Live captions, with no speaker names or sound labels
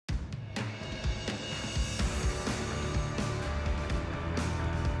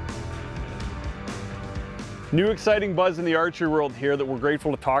New exciting buzz in the archery world here that we're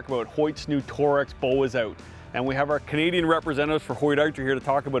grateful to talk about. Hoyt's new Torrex bow is out. And we have our Canadian representatives for Hoyt Archery here to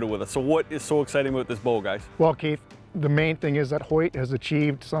talk about it with us. So what is so exciting about this bow, guys? Well, Keith, the main thing is that Hoyt has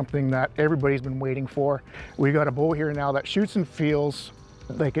achieved something that everybody's been waiting for. We got a bow here now that shoots and feels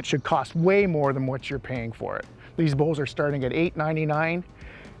like it should cost way more than what you're paying for it. These bows are starting at $8.99,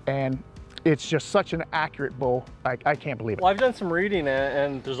 and it's just such an accurate bow. I can't believe it. Well, I've done some reading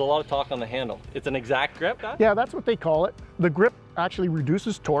and there's a lot of talk on the handle. It's an exact grip, Dad? Yeah, that's what they call it. The grip actually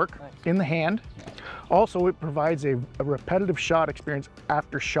reduces torque in the hand. Also, it provides a repetitive shot experience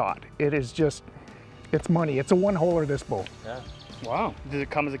after shot. It is just, it's money. It's a one-holer, this bow. Yeah. Wow. Does it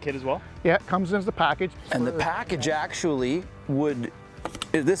come as a kit as well? Yeah, it comes as the package. And the package actually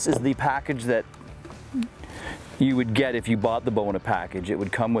this is the package that you would get if you bought the bow in a package. It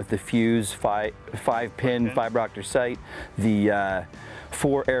would come with the fuse, five pin fiber octave sight, the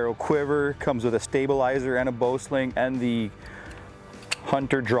 4-arrow quiver, comes with a stabilizer and a bow sling, and the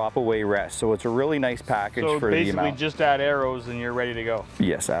hunter drop away rest. So it's a really nice package for the amount. So basically just add arrows and you're ready to go.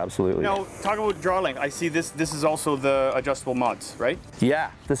 Yes, absolutely. Now, talk about draw length. I see this is also the adjustable muds, right? Yeah,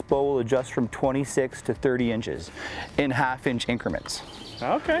 this bow will adjust from 26 to 30 inches in half-inch increments.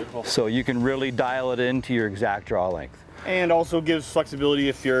 Okay. So you can really dial it into your exact draw length. And also gives flexibility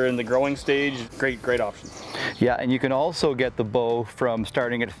if you're in the growing stage. Great option. Yeah, and you can also get the bow from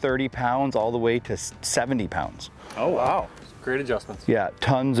starting at 30 pounds all the way to 70 pounds. Oh, wow. Great adjustments. Yeah,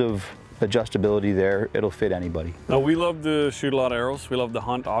 tons of adjustability there. It'll fit anybody. Now, we love to shoot a lot of arrows. We love to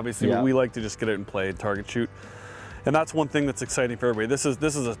hunt, obviously, Yeah. but we like to just get out and play, target shoot. And that's one thing that's exciting for everybody. This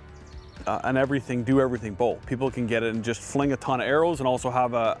is an everything, do everything bow. People can get it and just fling a ton of arrows and also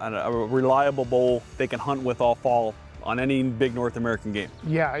have a reliable bow they can hunt with all fall on any big North American game.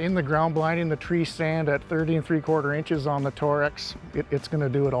 Yeah, in the ground blind, in the tree stand at 30 3/4 inches on the Torrex, it's gonna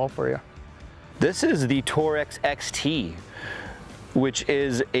do it all for you. This is the Torrex XT, which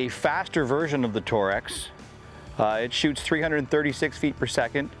is a faster version of the Torrex. It shoots 336 feet per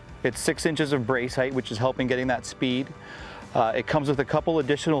second. It's 6 inches of brace height, which is helping getting that speed. It comes with a couple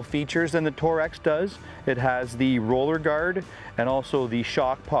additional features than the Torrex does. It has the roller guard and also the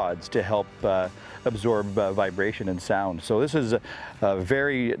shock pods to help absorb vibration and sound. So this is a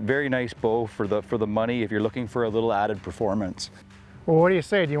very nice bow for the money if you're looking for a little added performance. Well, what do you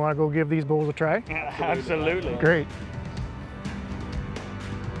say? Do you want to go give these bows a try? Absolutely. Great.